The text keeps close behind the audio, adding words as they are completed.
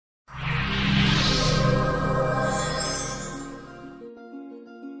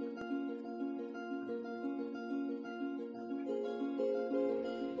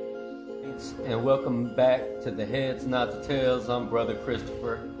Greetings and welcome back to the Heads Not the Tails. I'm Brother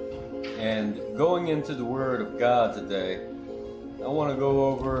Christopher, and going into the Word of God today, I want to go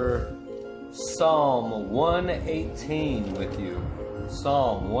over Psalm 118 with you.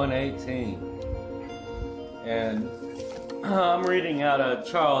 Psalm 118. And I'm reading out of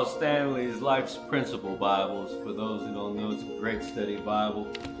Charles Stanley's Life's Principle Bibles. For those who don't know, it's a great study Bible.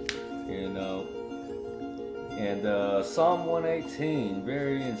 And Psalm 118,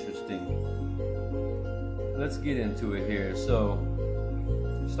 very interesting. Let's get into it here. So,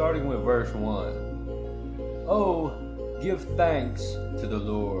 starting with verse 1. Oh, give thanks to the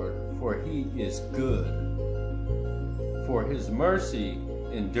Lord, for he is good, for his mercy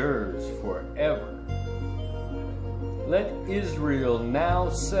endures forever. Let Israel now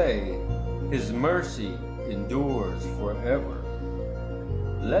say, his mercy endures forever.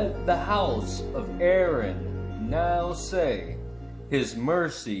 Let the house of Aaron now say, his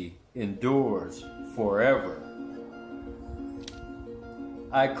mercy endures forever.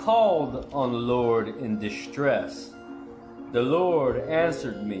 I called on the Lord in distress. The Lord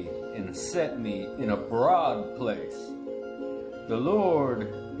answered me and set me in a broad place. The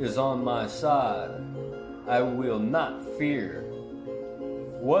Lord is on my side. I will not fear.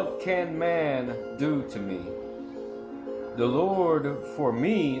 What can man do to me? The Lord for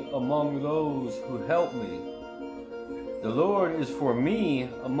me among those who help me. The Lord is for me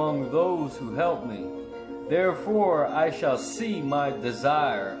among those who help me. Therefore I shall see my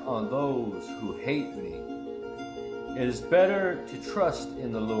desire on those who hate me. It is better to trust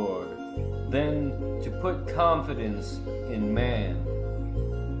in the Lord than to put confidence in man.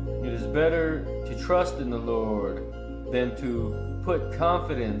 It is better to trust in the Lord than to put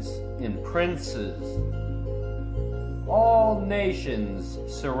confidence in princes. All nations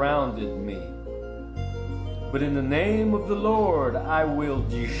surrounded me, but in the name of the Lord I will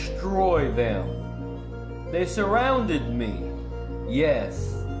destroy them. They surrounded me.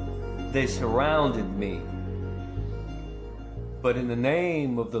 Yes, they surrounded me. But in the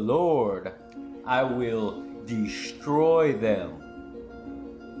name of the Lord I will destroy them.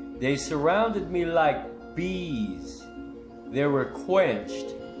 They surrounded me like bees. They were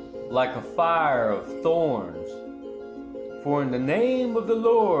quenched like a fire of thorns. For in the name of the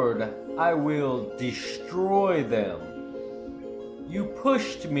Lord I will destroy them. You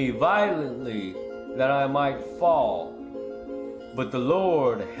pushed me violently that I might fall, but the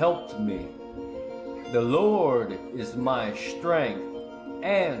Lord helped me. The Lord is my strength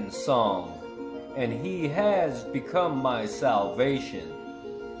and song, and he has become my salvation.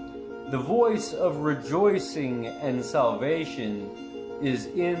 The voice of rejoicing and salvation is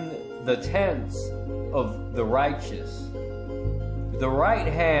in the tents of the righteous. The right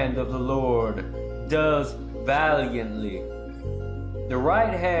hand of the Lord does valiantly. The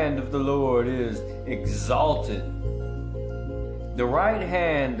right hand of the Lord is exalted. The right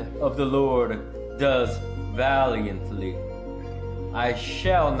hand of the Lord does valiantly. I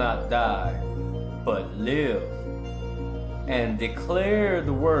shall not die, but live, and declare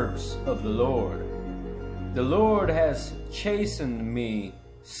the works of the Lord. The Lord has chastened me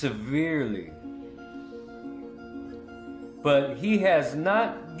severely, but he has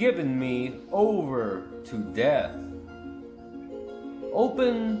not given me over to death.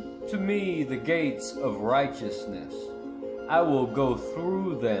 Open to me the gates of righteousness. I will go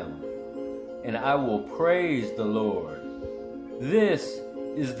through them, and I will praise the Lord. This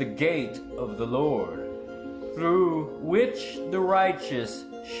is the gate of the Lord, through which the righteous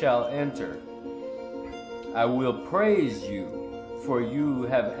shall enter. I will praise you, for you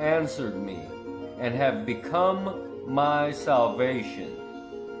have answered me, and have become my salvation.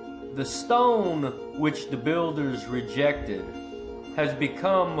 The stone which the builders rejected has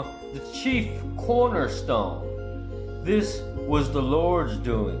become the chief cornerstone. This was the Lord's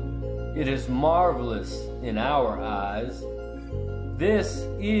doing. It is marvelous in our eyes. This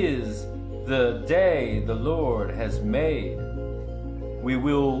is the day the Lord has made. We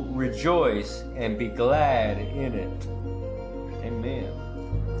will rejoice and be glad in it. Amen.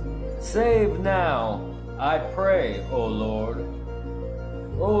 Save now, I pray, O Lord.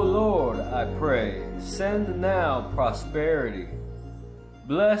 O Lord, I pray, send now prosperity.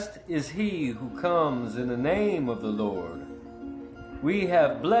 Blessed is he who comes in the name of the Lord. We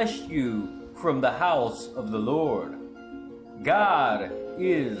have blessed you from the house of the Lord. God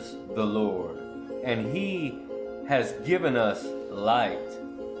is the Lord, and he has given us light.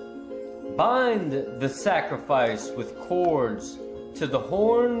 Bind the sacrifice with cords to the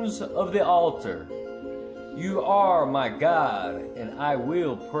horns of the altar. You are my God, and I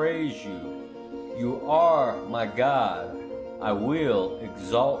will praise you. You are my God, I will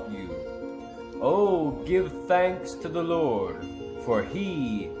exalt you. Oh, give thanks to the Lord, for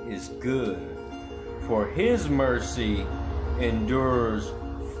he is good, for his mercy endures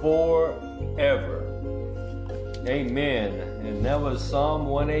forever. Amen. And that was Psalm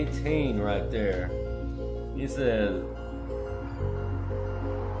 118 right there. He says,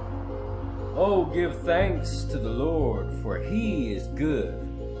 oh, give thanks to the Lord, for he is good.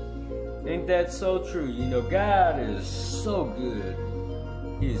 Ain't that so true? You know, God is so good.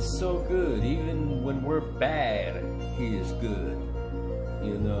 He is so good. Even when we're bad, he is good.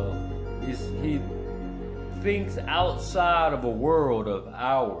 You know, he thinks outside of a world of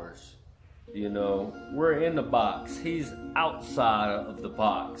ours. You know, we're in the box. He's outside of the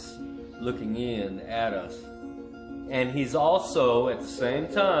box, looking in at us. And he's also, at the same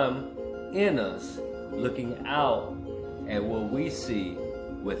time, in us, looking out at what we see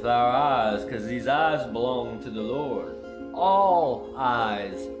with our eyes, because these eyes belong to the Lord. All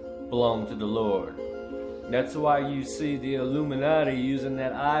eyes belong to the Lord. That's why you see the Illuminati using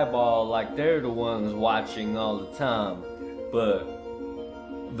that eyeball like they're the ones watching all the time. But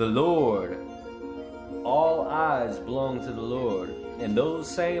the Lord, all eyes belong to the Lord. And those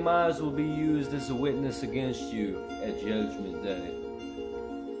same eyes will be used as a witness against you at Judgment Day.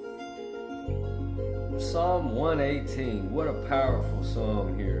 Psalm 118, what a powerful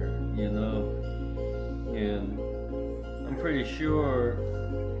psalm here, you know. And I'm pretty sure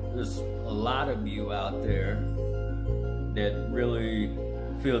there's a lot of you out there that really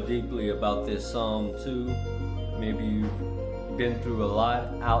feel deeply about this psalm too. Maybe you've been through a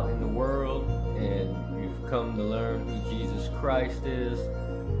lot out in the world and you've come to learn who Jesus Christ is,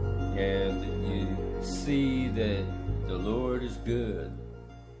 and you see that the Lord is good,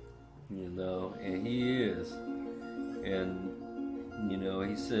 you know, and he is. And you know,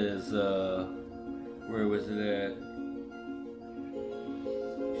 he says, where was it at?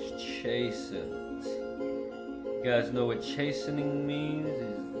 Chastened. You guys know what chastening means?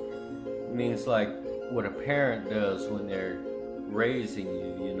 It means like what a parent does when they're raising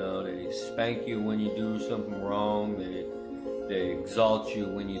you. You know, they spank you when you do something wrong. They exalt you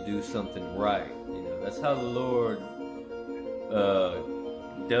when you do something right. You know, that's how the Lord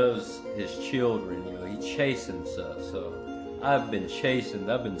does his children. You know, he chastens us. So I've been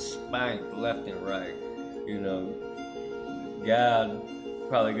chastened. I've been spanked left and right. You know, God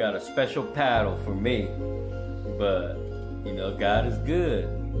probably got a special paddle for me, but you know, God is good,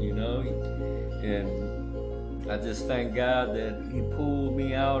 you know, and I just thank God that he pulled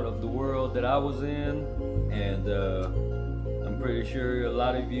me out of the world that I was in, and I'm pretty sure a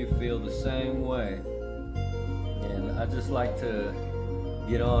lot of you feel the same way. And I just like to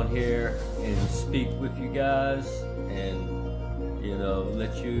get on here and speak with you guys and, you know,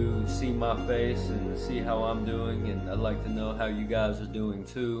 let you see my face and see how I'm doing, and I'd like to know how you guys are doing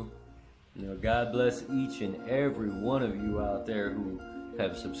too. You know, God bless each and every one of you out there who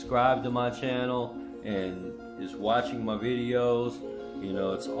have subscribed to my channel and is watching my videos. You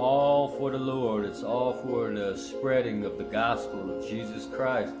know, it's all for the Lord. It's all for the spreading of the gospel of Jesus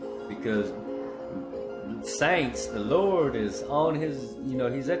Christ, because saints, the Lord is on his, you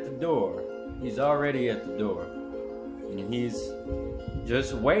know, he's at the door. He's already at the door. And he's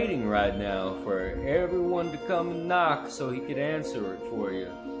just waiting right now for everyone to come and knock so he could answer it for you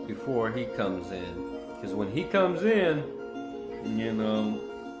before he comes in. Because when he comes in, you know,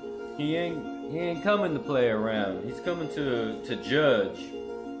 he ain't coming to play around. He's coming to judge.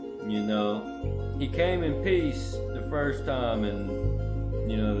 You know, he came in peace the first time,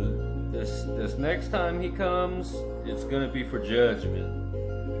 and you know, this next time he comes, it's gonna be for judgment.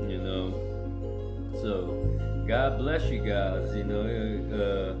 You know, so God bless you guys. You know,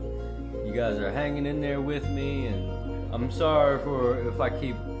 you guys are hanging in there with me, and I'm sorry for if I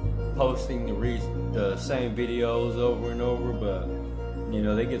keep posting the same videos over and over, but you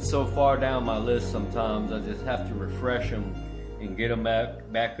know, they get so far down my list sometimes I just have to refresh them and get them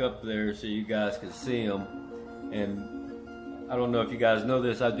back up there so you guys can see them. And I don't know if you guys know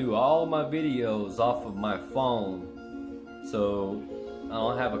this, I do all my videos off of my phone, so I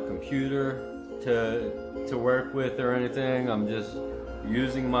don't have a computer to work with or anything. I'm just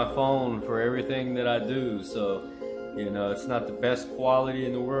using my phone for everything that I do. So, you know, it's not the best quality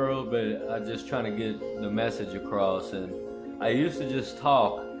in the world, but I'm just trying to get the message across. And I used to just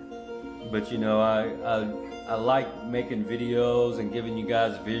talk, but you know, I like making videos and giving you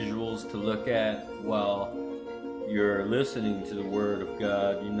guys visuals to look at while you're listening to the Word of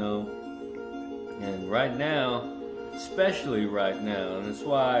God, you know. And right now, especially right now, and that's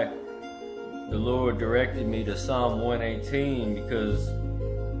why the Lord directed me to Psalm 118, because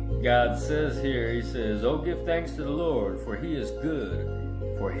God says here, he says, oh, give thanks to the Lord, for he is good,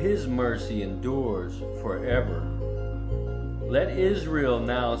 for his mercy endures forever. Let Israel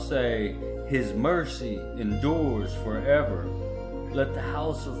now say, his mercy endures forever. Let the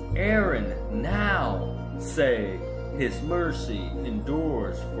house of Aaron now say, his mercy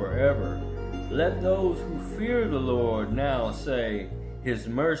endures forever. Let those who fear the Lord now say, his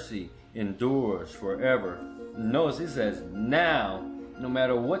mercy endures forever. Notice he says now, no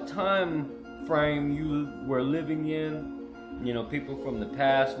matter what time frame you were living in, you know, people from the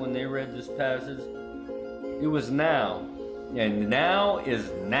past, when they read this passage, it was now. And now is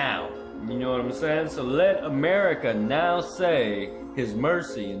now. You know what I'm saying? So let America now say, his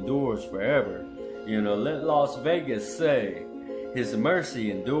mercy endures forever. You know, let Las Vegas say, his mercy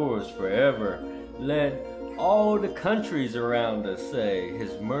endures forever. Let all the countries around us say,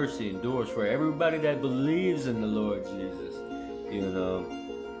 his mercy endures for everybody that believes in the Lord Jesus. You know,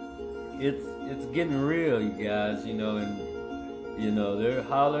 it's getting real, you guys, you know, and you know, they're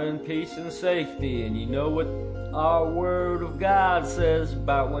hollering peace and safety, and you know what our word of God says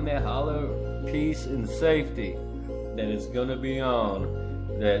about when they holler peace and safety, that it's gonna be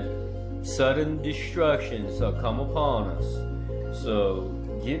on, that sudden destruction shall come upon us. So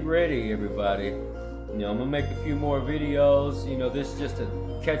get ready, everybody. You know, I'm gonna make a few more videos. You know, this is just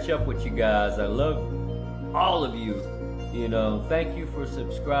to catch up with you guys. I love all of you. You know, thank you for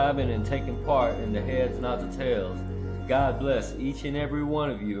subscribing and taking part in the Heads Not the Tails. God bless each and every one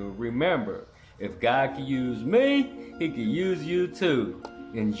of you. Remember, if God can use me, he can use you too.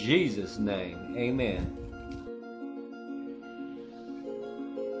 In Jesus' name, amen.